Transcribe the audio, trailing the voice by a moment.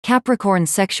Capricorn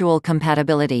sexual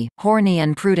compatibility, horny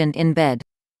and prudent in bed.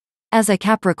 As a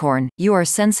Capricorn, you are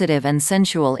sensitive and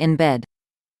sensual in bed.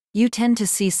 You tend to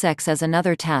see sex as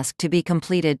another task to be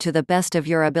completed to the best of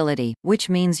your ability, which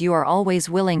means you are always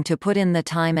willing to put in the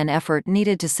time and effort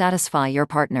needed to satisfy your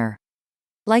partner.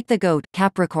 Like the goat,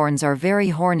 Capricorns are very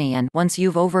horny and, once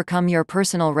you've overcome your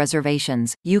personal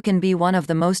reservations, you can be one of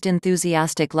the most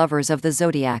enthusiastic lovers of the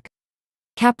zodiac.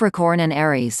 Capricorn and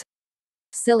Aries.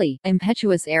 Silly,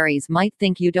 impetuous Aries might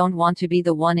think you don't want to be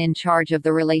the one in charge of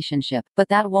the relationship, but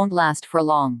that won't last for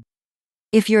long.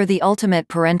 If you're the ultimate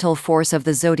parental force of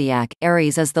the zodiac,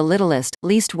 Aries is the littlest,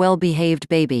 least well-behaved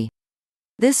baby.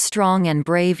 This strong and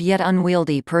brave yet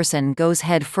unwieldy person goes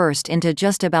head first into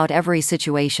just about every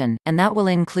situation, and that will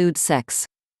include sex.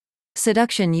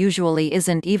 Seduction usually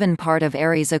isn't even part of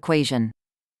Aries' equation.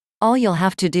 All you'll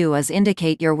have to do is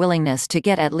indicate your willingness to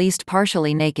get at least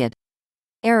partially naked.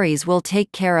 Aries will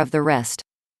take care of the rest.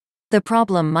 The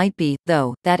problem might be,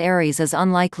 though, that Aries is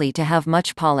unlikely to have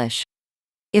much polish.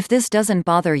 If this doesn't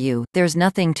bother you, there's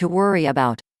nothing to worry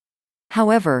about.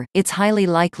 However, it's highly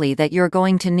likely that you're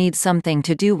going to need something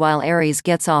to do while Aries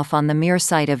gets off on the mere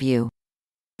sight of you.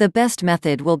 The best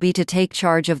method will be to take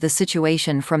charge of the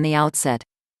situation from the outset.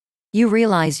 You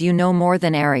realize you know more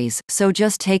than Aries, so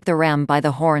just take the ram by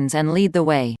the horns and lead the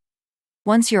way.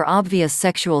 Once your obvious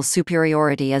sexual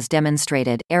superiority is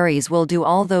demonstrated, Aries will do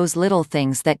all those little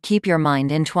things that keep your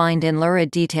mind entwined in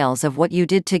lurid details of what you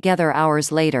did together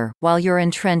hours later, while you're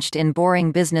entrenched in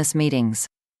boring business meetings.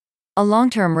 A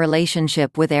long-term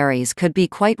relationship with Aries could be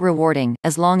quite rewarding,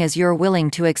 as long as you're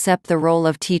willing to accept the role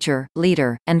of teacher,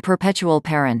 leader, and perpetual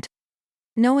parent.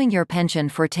 Knowing your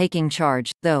penchant for taking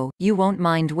charge, though, you won't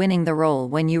mind winning the role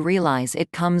when you realize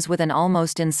it comes with an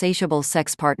almost insatiable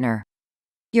sex partner.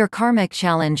 Your karmic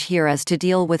challenge here is to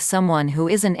deal with someone who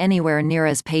isn't anywhere near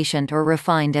as patient or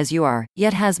refined as you are,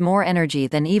 yet has more energy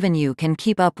than even you can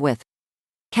keep up with.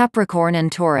 Capricorn and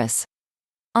Taurus.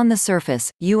 On the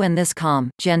surface, you and this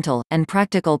calm, gentle, and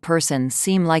practical person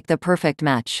seem like the perfect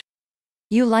match.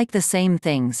 You like the same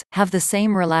things, have the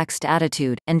same relaxed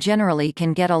attitude, and generally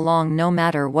can get along no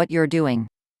matter what you're doing.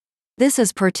 This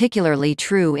is particularly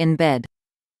true in bed.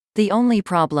 The only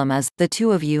problem is, the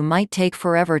two of you might take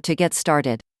forever to get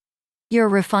started. Your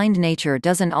refined nature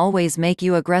doesn't always make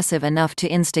you aggressive enough to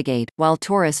instigate, while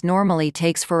Taurus normally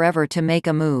takes forever to make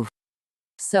a move.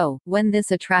 So, when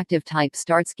this attractive type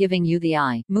starts giving you the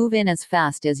eye, move in as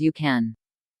fast as you can.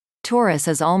 Taurus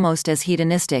is almost as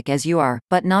hedonistic as you are,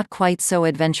 but not quite so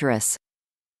adventurous.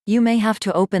 You may have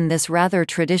to open this rather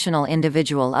traditional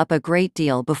individual up a great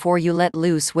deal before you let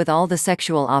loose with all the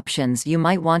sexual options you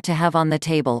might want to have on the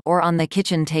table, or on the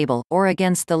kitchen table, or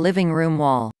against the living room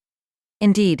wall.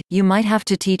 Indeed, you might have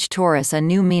to teach Taurus a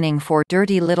new meaning for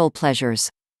dirty little pleasures.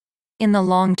 In the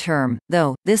long term,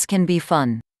 though, this can be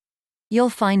fun. You'll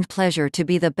find pleasure to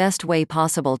be the best way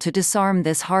possible to disarm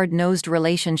this hard-nosed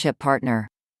relationship partner.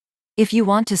 If you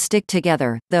want to stick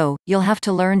together, though, you'll have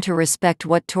to learn to respect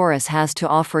what Taurus has to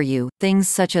offer you, things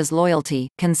such as loyalty,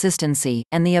 consistency,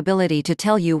 and the ability to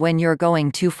tell you when you're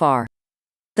going too far.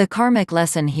 The karmic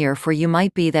lesson here for you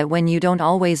might be that when you don't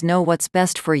always know what's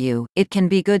best for you, it can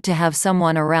be good to have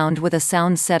someone around with a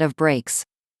sound set of brakes.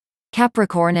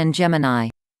 Capricorn and Gemini.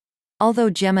 Although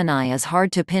Gemini is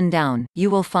hard to pin down, you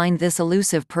will find this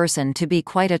elusive person to be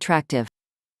quite attractive.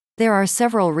 There are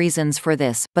several reasons for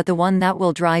this, but the one that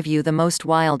will drive you the most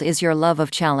wild is your love of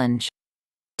challenge.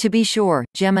 To be sure,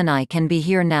 Gemini can be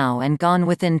here now and gone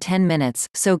within 10 minutes,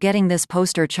 so getting this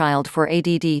poster child for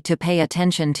ADD to pay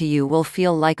attention to you will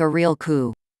feel like a real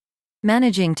coup.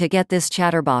 Managing to get this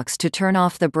chatterbox to turn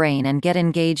off the brain and get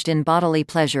engaged in bodily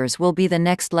pleasures will be the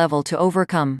next level to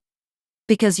overcome.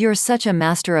 Because you're such a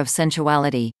master of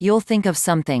sensuality, you'll think of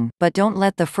something, but don't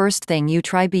let the first thing you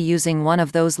try be using one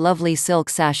of those lovely silk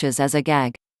sashes as a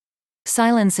gag.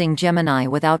 Silencing Gemini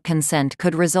without consent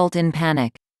could result in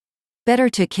panic. Better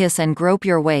to kiss and grope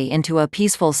your way into a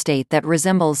peaceful state that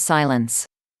resembles silence.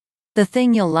 The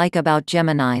thing you'll like about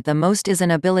Gemini the most is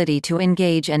an ability to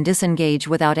engage and disengage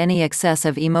without any excess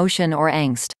of emotion or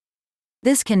angst.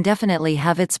 This can definitely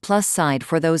have its plus side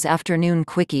for those afternoon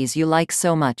quickies you like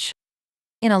so much.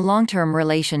 In a long-term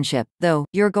relationship, though,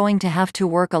 you're going to have to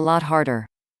work a lot harder.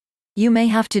 You may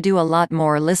have to do a lot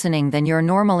more listening than you're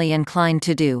normally inclined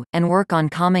to do, and work on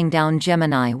calming down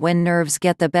Gemini when nerves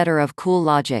get the better of cool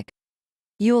logic.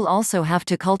 You'll also have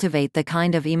to cultivate the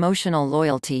kind of emotional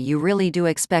loyalty you really do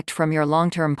expect from your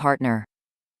long-term partner.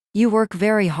 You work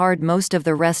very hard most of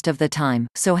the rest of the time,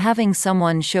 so having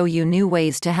someone show you new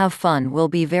ways to have fun will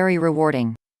be very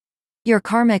rewarding. Your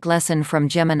karmic lesson from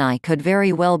Gemini could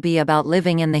very well be about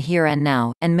living in the here and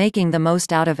now, and making the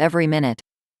most out of every minute.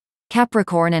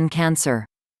 Capricorn and Cancer.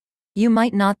 You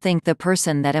might not think the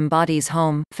person that embodies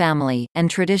home, family, and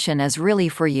tradition is really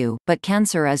for you, but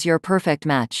Cancer is your perfect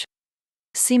match.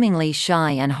 Seemingly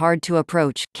shy and hard to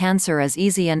approach, Cancer is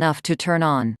easy enough to turn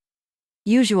on.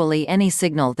 Usually any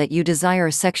signal that you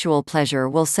desire sexual pleasure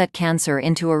will set Cancer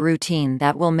into a routine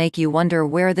that will make you wonder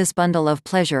where this bundle of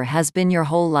pleasure has been your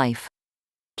whole life.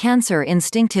 Cancer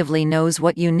instinctively knows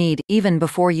what you need, even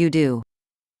before you do.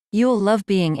 You'll love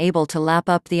being able to lap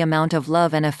up the amount of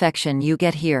love and affection you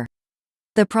get here.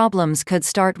 The problems could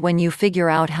start when you figure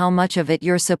out how much of it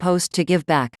you're supposed to give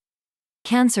back.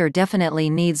 Cancer definitely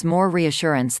needs more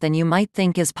reassurance than you might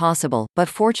think is possible, but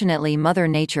fortunately Mother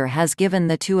Nature has given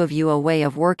the two of you a way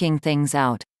of working things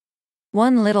out.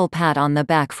 One little pat on the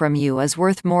back from you is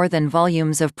worth more than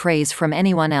volumes of praise from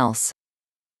anyone else.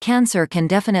 Cancer can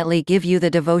definitely give you the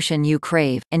devotion you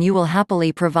crave, and you will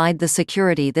happily provide the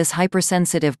security this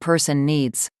hypersensitive person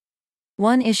needs.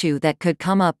 One issue that could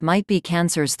come up might be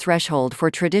Cancer's threshold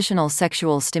for traditional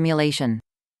sexual stimulation.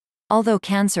 Although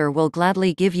Cancer will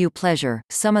gladly give you pleasure,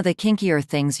 some of the kinkier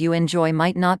things you enjoy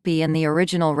might not be in the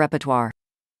original repertoire.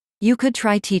 You could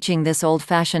try teaching this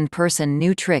old-fashioned person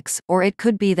new tricks, or it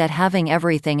could be that having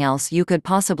everything else you could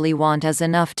possibly want is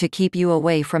enough to keep you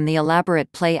away from the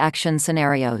elaborate play-action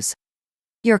scenarios.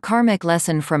 Your karmic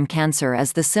lesson from Cancer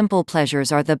is the simple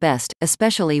pleasures are the best,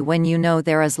 especially when you know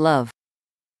there is love.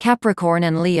 Capricorn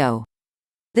and Leo.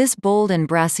 This bold and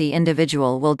brassy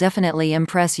individual will definitely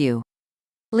impress you.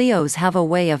 Leos have a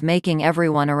way of making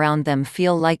everyone around them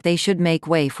feel like they should make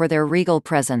way for their regal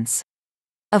presence.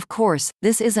 Of course,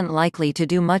 this isn't likely to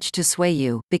do much to sway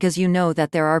you, because you know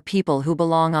that there are people who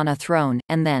belong on a throne,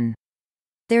 and then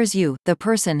there's you, the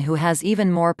person who has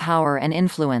even more power and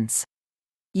influence.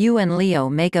 You and Leo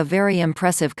make a very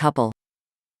impressive couple.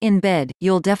 In bed,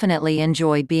 you'll definitely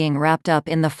enjoy being wrapped up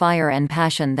in the fire and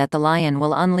passion that the lion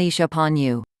will unleash upon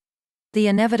you. The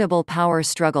inevitable power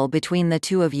struggle between the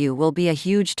two of you will be a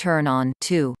huge turn-on,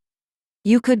 too.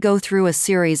 You could go through a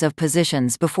series of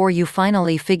positions before you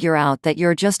finally figure out that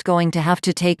you're just going to have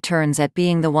to take turns at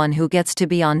being the one who gets to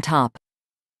be on top.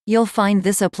 You'll find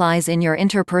this applies in your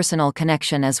interpersonal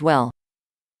connection as well.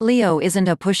 Leo isn't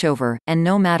a pushover, and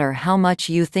no matter how much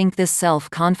you think this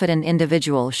self-confident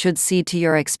individual should cede to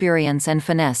your experience and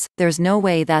finesse, there's no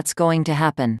way that's going to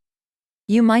happen.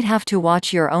 You might have to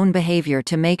watch your own behavior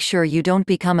to make sure you don't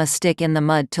become a stick in the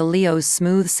mud to Leo's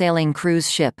smooth-sailing cruise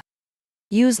ship.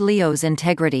 Use Leo's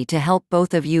integrity to help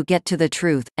both of you get to the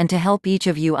truth, and to help each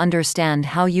of you understand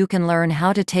how you can learn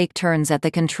how to take turns at the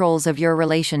controls of your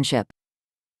relationship.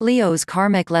 Leo's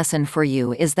karmic lesson for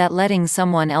you is that letting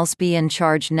someone else be in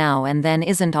charge now and then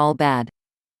isn't all bad.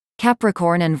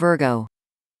 Capricorn and Virgo.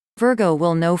 Virgo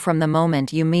will know from the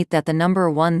moment you meet that the number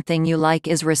one thing you like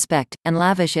is respect, and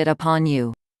lavish it upon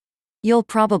you. You'll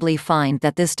probably find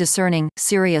that this discerning,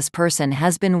 serious person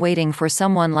has been waiting for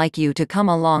someone like you to come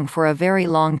along for a very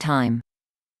long time.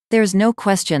 There's no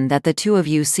question that the two of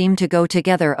you seem to go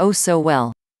together oh so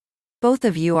well. Both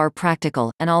of you are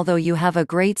practical, and although you have a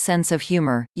great sense of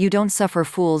humor, you don't suffer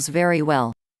fools very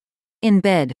well. In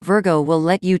bed, Virgo will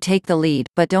let you take the lead,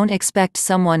 but don't expect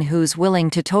someone who's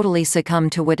willing to totally succumb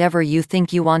to whatever you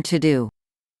think you want to do.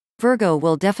 Virgo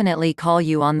will definitely call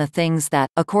you on the things that,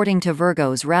 according to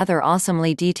Virgo's rather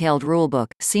awesomely detailed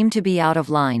rulebook, seem to be out of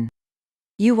line.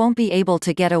 You won't be able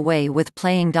to get away with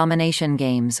playing domination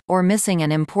games, or missing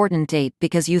an important date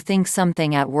because you think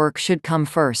something at work should come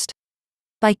first.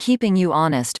 By keeping you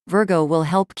honest, Virgo will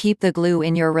help keep the glue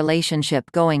in your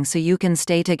relationship going so you can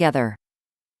stay together.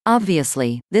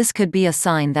 Obviously, this could be a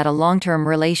sign that a long-term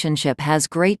relationship has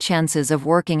great chances of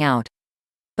working out.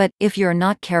 But, if you're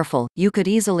not careful, you could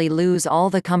easily lose all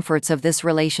the comforts of this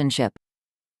relationship.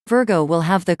 Virgo will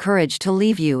have the courage to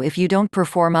leave you if you don't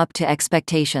perform up to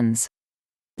expectations.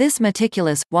 This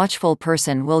meticulous, watchful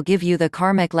person will give you the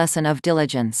karmic lesson of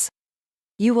diligence.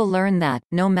 You will learn that,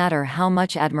 no matter how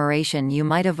much admiration you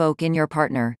might evoke in your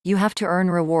partner, you have to earn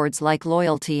rewards like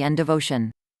loyalty and devotion.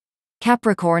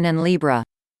 Capricorn and Libra.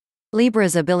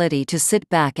 Libra's ability to sit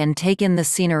back and take in the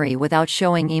scenery without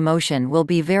showing emotion will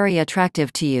be very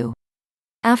attractive to you.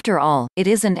 After all, it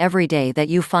isn't every day that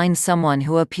you find someone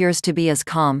who appears to be as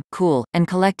calm, cool, and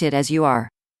collected as you are.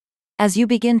 As you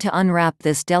begin to unwrap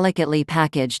this delicately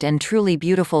packaged and truly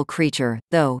beautiful creature,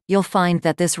 though, you'll find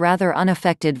that this rather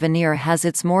unaffected veneer has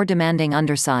its more demanding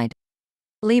underside.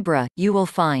 Libra, you will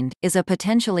find, is a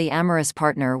potentially amorous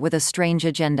partner with a strange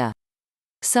agenda.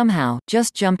 Somehow,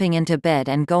 just jumping into bed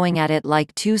and going at it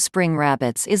like two spring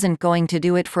rabbits isn't going to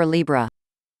do it for Libra.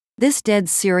 This dead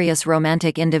serious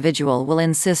romantic individual will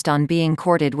insist on being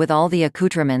courted with all the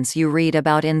accoutrements you read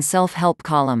about in self-help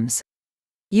columns.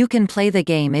 You can play the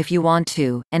game if you want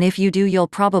to, and if you do, you'll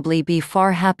probably be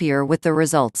far happier with the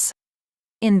results.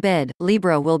 In bed,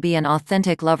 Libra will be an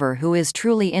authentic lover who is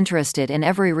truly interested in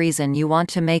every reason you want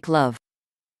to make love.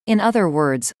 In other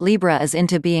words, Libra is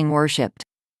into being worshipped.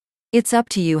 It's up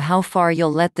to you how far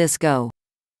you'll let this go.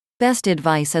 Best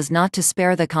advice is not to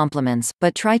spare the compliments,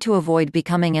 but try to avoid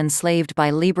becoming enslaved by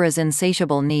Libra's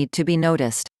insatiable need to be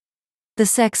noticed. The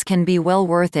sex can be well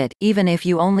worth it, even if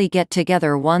you only get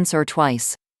together once or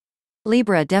twice.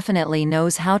 Libra definitely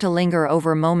knows how to linger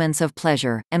over moments of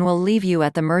pleasure, and will leave you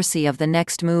at the mercy of the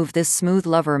next move this smooth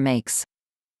lover makes.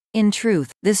 In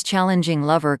truth, this challenging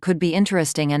lover could be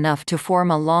interesting enough to form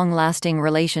a long-lasting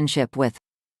relationship with.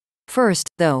 First,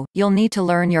 though, you'll need to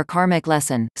learn your karmic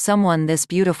lesson. Someone this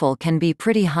beautiful can be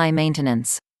pretty high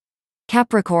maintenance.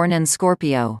 Capricorn and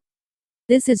Scorpio.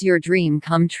 This is your dream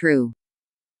come true.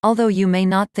 Although you may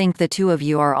not think the two of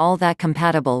you are all that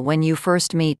compatible when you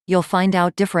first meet, you'll find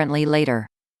out differently later.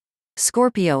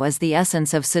 Scorpio is the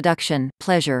essence of seduction,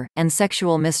 pleasure, and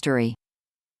sexual mystery.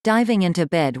 Diving into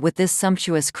bed with this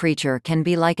sumptuous creature can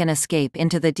be like an escape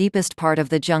into the deepest part of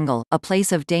the jungle, a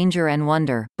place of danger and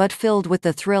wonder, but filled with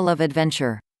the thrill of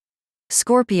adventure.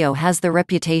 Scorpio has the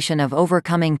reputation of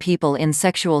overcoming people in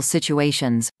sexual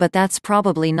situations, but that's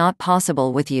probably not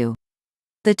possible with you.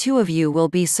 The two of you will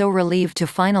be so relieved to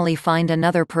finally find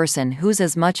another person who's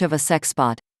as much of a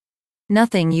sexpot.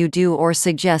 Nothing you do or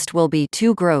suggest will be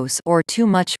too gross or too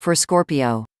much for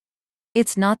Scorpio.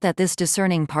 It's not that this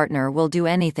discerning partner will do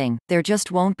anything, there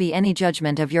just won't be any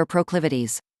judgment of your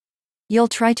proclivities. You'll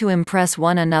try to impress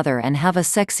one another and have a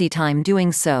sexy time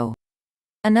doing so.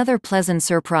 Another pleasant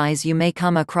surprise you may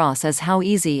come across is how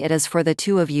easy it is for the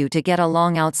two of you to get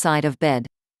along outside of bed.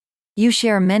 You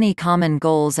share many common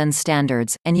goals and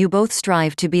standards, and you both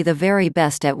strive to be the very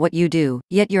best at what you do,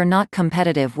 yet you're not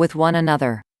competitive with one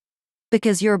another.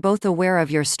 Because you're both aware of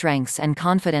your strengths and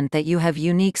confident that you have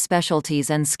unique specialties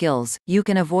and skills, you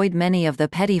can avoid many of the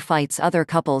petty fights other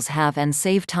couples have and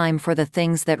save time for the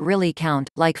things that really count,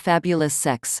 like fabulous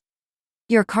sex.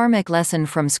 Your karmic lesson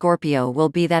from Scorpio will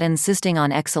be that insisting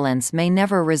on excellence may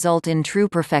never result in true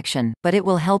perfection, but it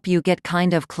will help you get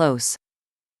kind of close.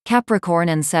 Capricorn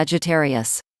and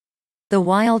Sagittarius. The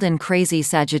wild and crazy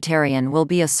Sagittarian will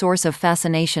be a source of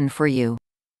fascination for you.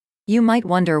 You might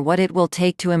wonder what it will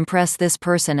take to impress this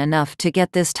person enough to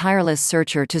get this tireless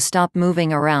searcher to stop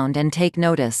moving around and take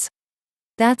notice.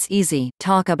 That's easy,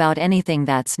 talk about anything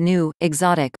that's new,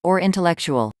 exotic, or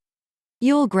intellectual.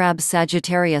 You'll grab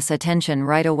Sagittarius' attention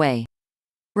right away.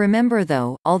 Remember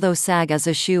though, although Sag is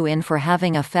a shoo-in for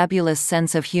having a fabulous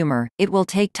sense of humor, it will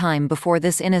take time before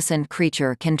this innocent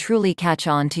creature can truly catch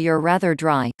on to your rather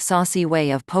dry, saucy way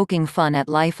of poking fun at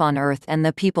life on Earth and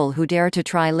the people who dare to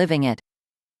try living it.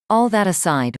 All that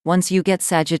aside, once you get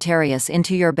Sagittarius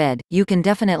into your bed, you can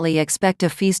definitely expect a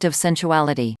feast of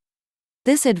sensuality.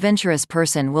 This adventurous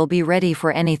person will be ready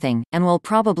for anything, and will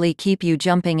probably keep you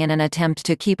jumping in an attempt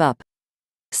to keep up.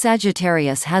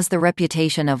 Sagittarius has the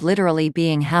reputation of literally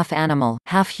being half animal,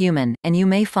 half human, and you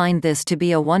may find this to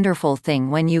be a wonderful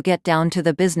thing when you get down to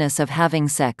the business of having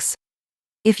sex.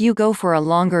 If you go for a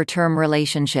longer-term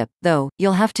relationship, though,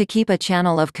 you'll have to keep a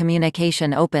channel of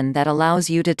communication open that allows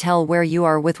you to tell where you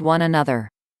are with one another.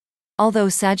 Although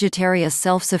Sagittarius'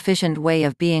 self-sufficient way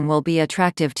of being will be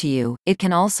attractive to you, it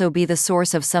can also be the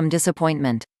source of some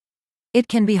disappointment. It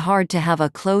can be hard to have a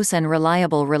close and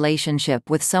reliable relationship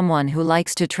with someone who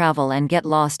likes to travel and get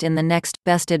lost in the next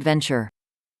best adventure.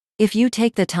 If you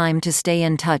take the time to stay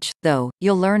in touch, though,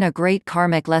 you'll learn a great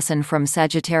karmic lesson from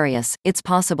Sagittarius. It's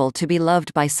possible to be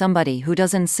loved by somebody who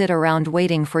doesn't sit around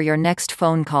waiting for your next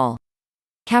phone call.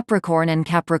 Capricorn and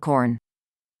Capricorn.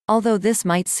 Although this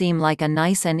might seem like a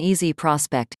nice and easy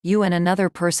prospect, you and another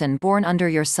person born under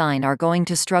your sign are going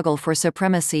to struggle for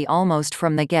supremacy almost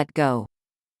from the get-go.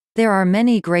 There are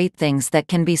many great things that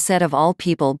can be said of all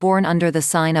people born under the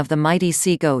sign of the mighty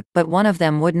sea goat, but one of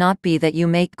them would not be that you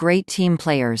make great team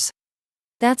players.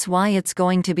 That's why it's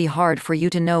going to be hard for you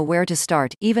to know where to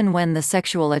start, even when the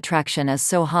sexual attraction is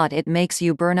so hot it makes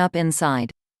you burn up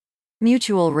inside.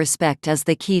 Mutual respect is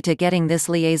the key to getting this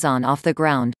liaison off the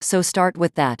ground, so start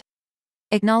with that.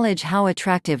 Acknowledge how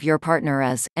attractive your partner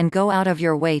is, and go out of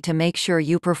your way to make sure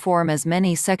you perform as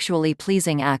many sexually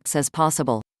pleasing acts as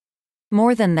possible.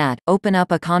 More than that, open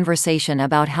up a conversation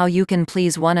about how you can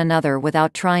please one another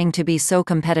without trying to be so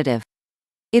competitive.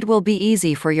 It will be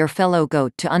easy for your fellow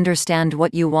goat to understand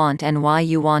what you want and why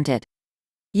you want it.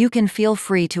 You can feel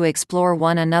free to explore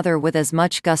one another with as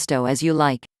much gusto as you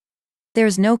like.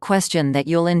 There's no question that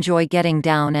you'll enjoy getting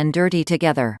down and dirty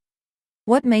together.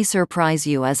 What may surprise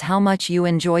you is how much you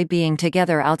enjoy being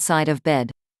together outside of bed.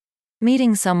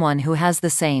 Meeting someone who has the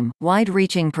same,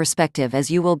 wide-reaching perspective as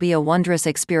you will be a wondrous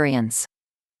experience.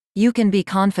 You can be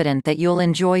confident that you'll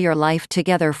enjoy your life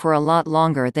together for a lot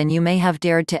longer than you may have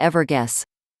dared to ever guess.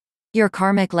 Your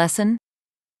karmic lesson?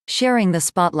 Sharing the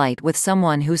spotlight with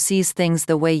someone who sees things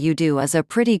the way you do is a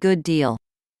pretty good deal.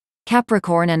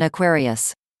 Capricorn and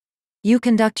Aquarius. You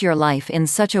conduct your life in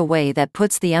such a way that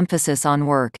puts the emphasis on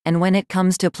work, and when it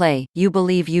comes to play, you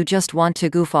believe you just want to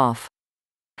goof off.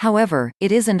 However,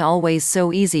 it isn't always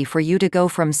so easy for you to go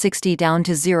from 60 down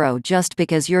to 0 just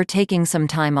because you're taking some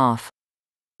time off.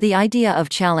 The idea of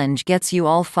challenge gets you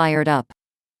all fired up.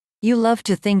 You love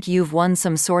to think you've won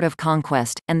some sort of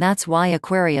conquest, and that's why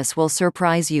Aquarius will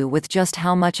surprise you with just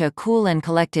how much a cool and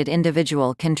collected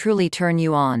individual can truly turn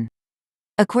you on.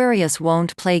 Aquarius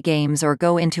won't play games or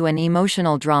go into an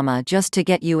emotional drama just to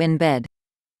get you in bed.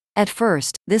 At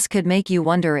first, this could make you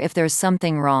wonder if there's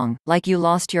something wrong, like you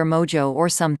lost your mojo or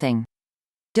something.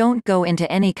 Don't go into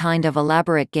any kind of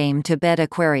elaborate game to bed,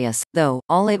 Aquarius, though.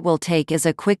 All it will take is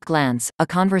a quick glance, a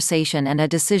conversation, and a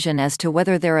decision as to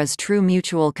whether there is true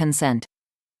mutual consent.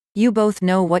 You both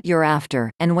know what you're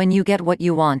after, and when you get what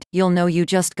you want, you'll know you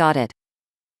just got it.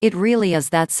 It really is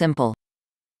that simple.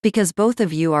 Because both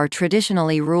of you are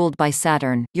traditionally ruled by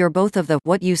Saturn, you're both of the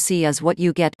what you see is what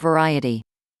you get variety.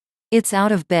 It's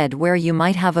out of bed where you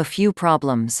might have a few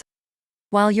problems.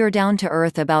 While you're down to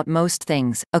earth about most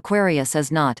things, Aquarius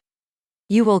is not.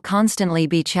 You will constantly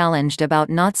be challenged about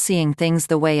not seeing things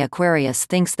the way Aquarius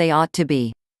thinks they ought to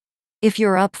be. If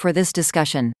you're up for this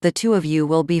discussion, the two of you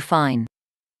will be fine.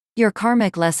 Your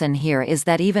karmic lesson here is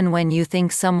that even when you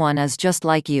think someone is just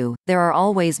like you, there are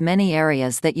always many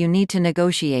areas that you need to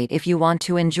negotiate if you want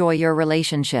to enjoy your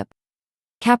relationship.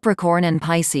 Capricorn and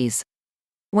Pisces.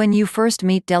 When you first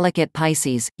meet delicate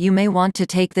Pisces, you may want to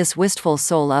take this wistful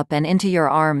soul up and into your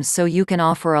arms so you can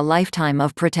offer a lifetime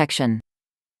of protection.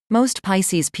 Most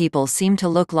Pisces people seem to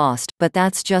look lost, but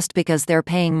that's just because they're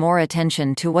paying more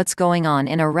attention to what's going on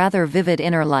in a rather vivid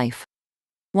inner life.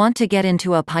 Want to get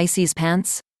into a Pisces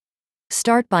pants?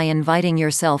 Start by inviting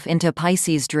yourself into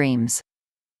Pisces dreams.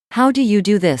 How do you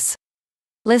do this?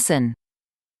 Listen.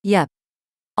 Yep.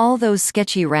 All those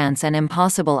sketchy rants and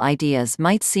impossible ideas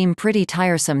might seem pretty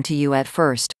tiresome to you at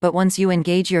first, but once you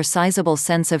engage your sizable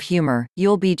sense of humor,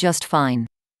 you'll be just fine.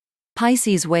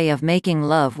 Pisces' way of making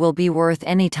love will be worth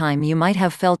any time you might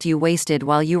have felt you wasted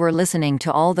while you were listening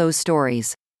to all those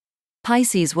stories.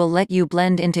 Pisces will let you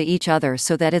blend into each other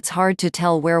so that it's hard to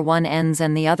tell where one ends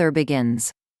and the other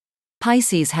begins.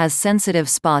 Pisces has sensitive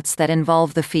spots that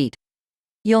involve the feet.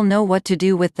 You'll know what to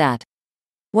do with that.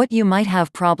 What you might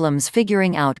have problems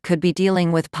figuring out could be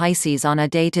dealing with Pisces on a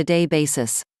day-to-day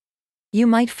basis. You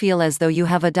might feel as though you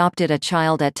have adopted a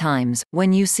child at times,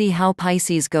 when you see how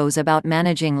Pisces goes about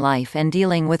managing life and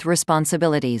dealing with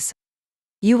responsibilities.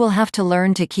 You will have to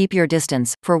learn to keep your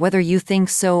distance, for whether you think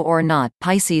so or not,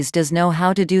 Pisces does know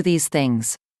how to do these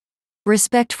things.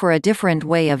 Respect for a different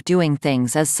way of doing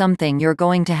things is something you're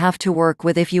going to have to work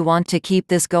with if you want to keep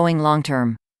this going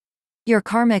long-term. Your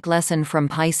karmic lesson from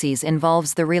Pisces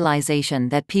involves the realization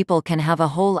that people can have a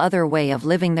whole other way of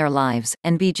living their lives,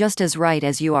 and be just as right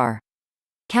as you are.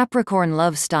 Capricorn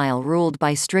love style ruled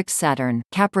by strict Saturn.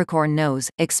 Capricorn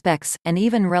knows, expects, and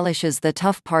even relishes the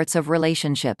tough parts of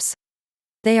relationships.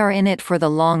 They are in it for the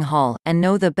long haul, and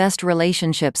know the best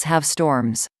relationships have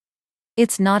storms.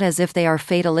 It's not as if they are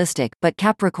fatalistic, but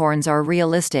Capricorns are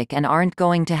realistic and aren't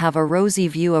going to have a rosy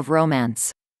view of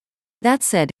romance. That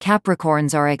said,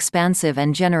 Capricorns are expansive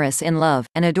and generous in love,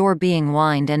 and adore being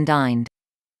wined and dined.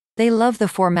 They love the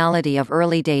formality of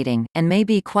early dating, and may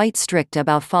be quite strict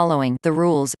about following the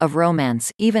rules of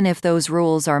romance, even if those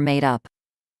rules are made up.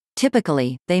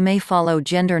 Typically, they may follow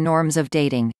gender norms of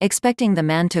dating, expecting the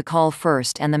man to call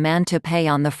first and the man to pay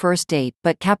on the first date,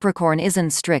 but Capricorn isn't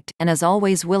strict, and is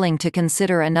always willing to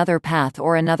consider another path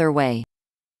or another way.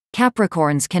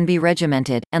 Capricorns can be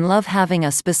regimented, and love having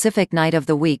a specific night of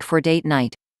the week for date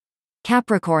night.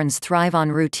 Capricorns thrive on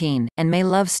routine, and may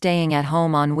love staying at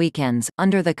home on weekends,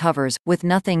 under the covers, with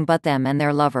nothing but them and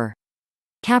their lover.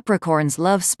 Capricorns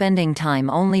love spending time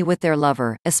only with their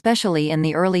lover, especially in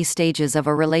the early stages of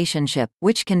a relationship,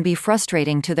 which can be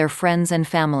frustrating to their friends and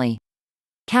family.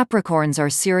 Capricorns are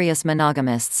serious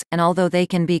monogamists, and although they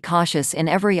can be cautious in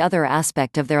every other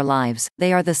aspect of their lives,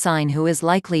 they are the sign who is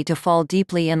likely to fall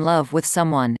deeply in love with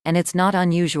someone, and it's not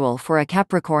unusual for a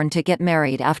Capricorn to get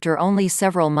married after only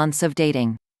several months of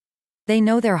dating. They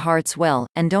know their hearts well,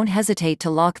 and don't hesitate to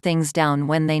lock things down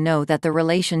when they know that the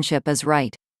relationship is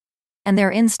right. And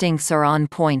their instincts are on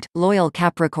point. Loyal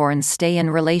Capricorns stay in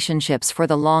relationships for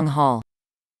the long haul.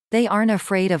 They aren't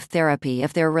afraid of therapy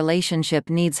if their relationship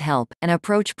needs help, and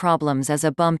approach problems as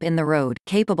a bump in the road,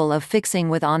 capable of fixing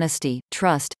with honesty,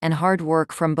 trust, and hard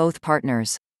work from both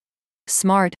partners.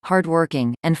 Smart,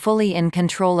 hardworking, and fully in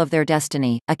control of their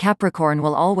destiny, a Capricorn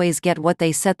will always get what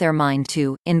they set their mind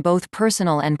to, in both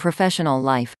personal and professional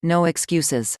life, no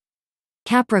excuses.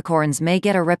 Capricorns may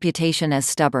get a reputation as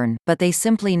stubborn, but they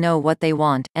simply know what they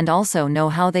want, and also know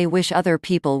how they wish other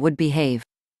people would behave.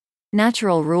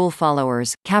 Natural rule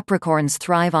followers, Capricorns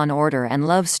thrive on order and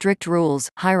love strict rules,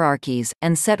 hierarchies,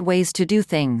 and set ways to do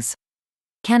things.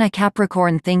 Can a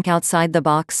Capricorn think outside the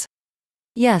box?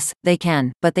 Yes, they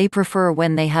can, but they prefer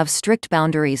when they have strict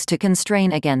boundaries to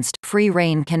constrain against. Free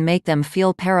rein can make them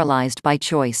feel paralyzed by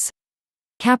choice.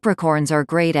 Capricorns are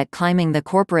great at climbing the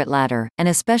corporate ladder, and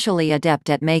especially adept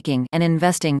at making and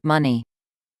investing money.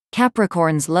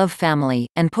 Capricorns love family,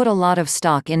 and put a lot of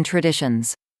stock in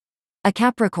traditions. A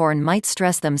Capricorn might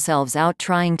stress themselves out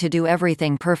trying to do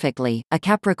everything perfectly. A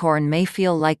Capricorn may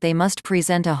feel like they must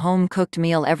present a home-cooked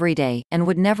meal every day, and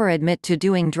would never admit to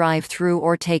doing drive-through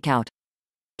or takeout.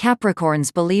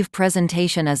 Capricorns believe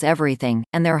presentation is everything,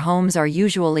 and their homes are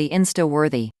usually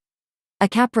Insta-worthy. A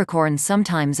Capricorn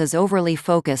sometimes is overly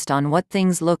focused on what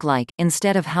things look like,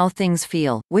 instead of how things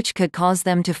feel, which could cause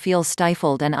them to feel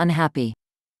stifled and unhappy.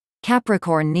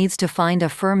 Capricorn needs to find a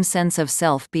firm sense of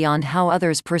self beyond how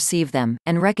others perceive them,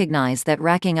 and recognize that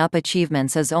racking up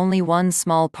achievements is only one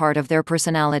small part of their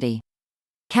personality.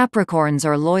 Capricorns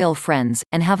are loyal friends,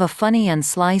 and have a funny and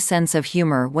sly sense of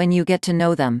humor when you get to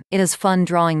know them. It is fun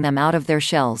drawing them out of their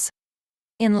shells.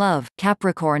 In love,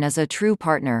 Capricorn is a true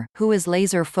partner, who is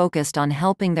laser-focused on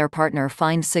helping their partner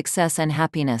find success and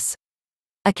happiness.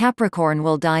 A Capricorn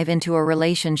will dive into a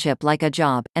relationship like a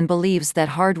job, and believes that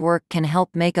hard work can help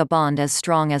make a bond as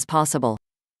strong as possible.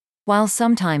 While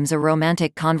sometimes a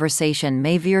romantic conversation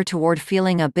may veer toward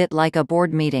feeling a bit like a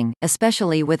board meeting,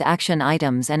 especially with action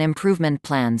items and improvement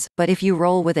plans, but if you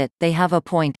roll with it, they have a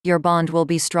point, your bond will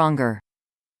be stronger.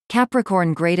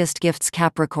 Capricorn greatest gifts.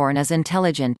 Capricorn is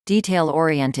intelligent,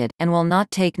 detail-oriented, and will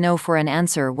not take no for an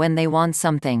answer when they want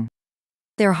something.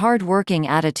 Their hard-working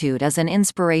attitude is an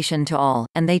inspiration to all,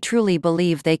 and they truly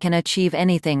believe they can achieve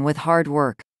anything with hard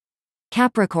work.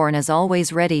 Capricorn is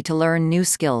always ready to learn new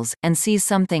skills, and sees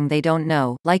something they don't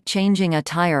know, like changing a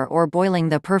tire or boiling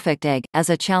the perfect egg,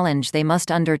 as a challenge they must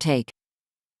undertake.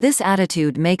 This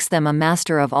attitude makes them a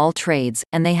master of all trades,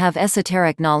 and they have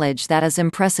esoteric knowledge that is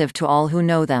impressive to all who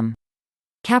know them.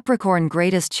 Capricorn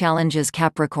greatest challenges.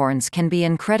 Capricorns can be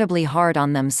incredibly hard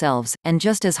on themselves, and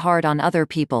just as hard on other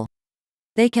people.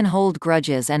 They can hold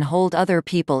grudges and hold other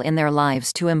people in their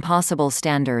lives to impossible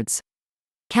standards.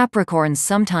 Capricorns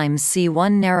sometimes see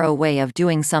one narrow way of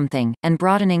doing something, and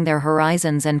broadening their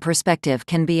horizons and perspective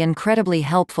can be incredibly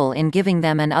helpful in giving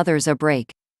them and others a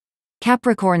break.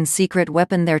 Capricorn's secret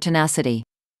weapon: their tenacity.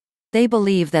 They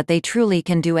believe that they truly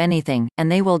can do anything,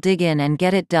 and they will dig in and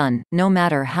get it done, no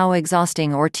matter how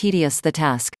exhausting or tedious the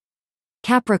task.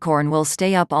 Capricorn will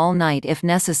stay up all night if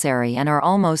necessary and are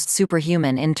almost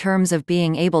superhuman in terms of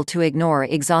being able to ignore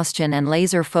exhaustion and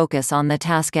laser focus on the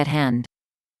task at hand.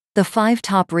 The 5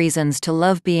 top reasons to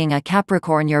love being a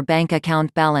Capricorn. Your bank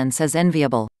account balance is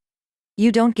enviable.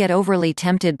 You don't get overly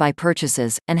tempted by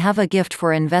purchases, and have a gift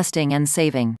for investing and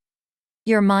saving.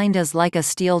 Your mind is like a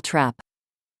steel trap.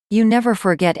 You never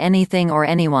forget anything or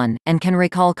anyone, and can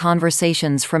recall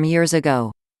conversations from years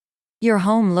ago. Your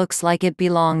home looks like it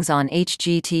belongs on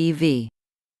HGTV.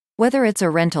 Whether it's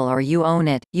a rental or you own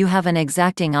it, you have an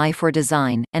exacting eye for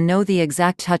design, and know the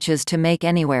exact touches to make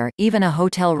anywhere, even a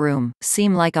hotel room,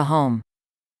 seem like a home.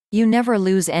 You never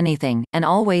lose anything, and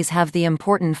always have the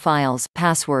important files,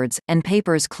 passwords, and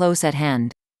papers close at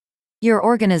hand. Your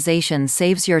organization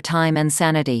saves your time and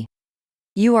sanity.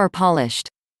 You are polished.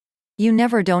 You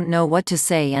never don't know what to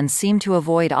say and seem to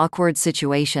avoid awkward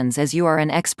situations, as you are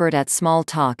an expert at small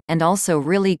talk, and also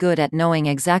really good at knowing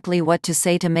exactly what to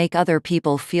say to make other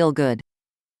people feel good.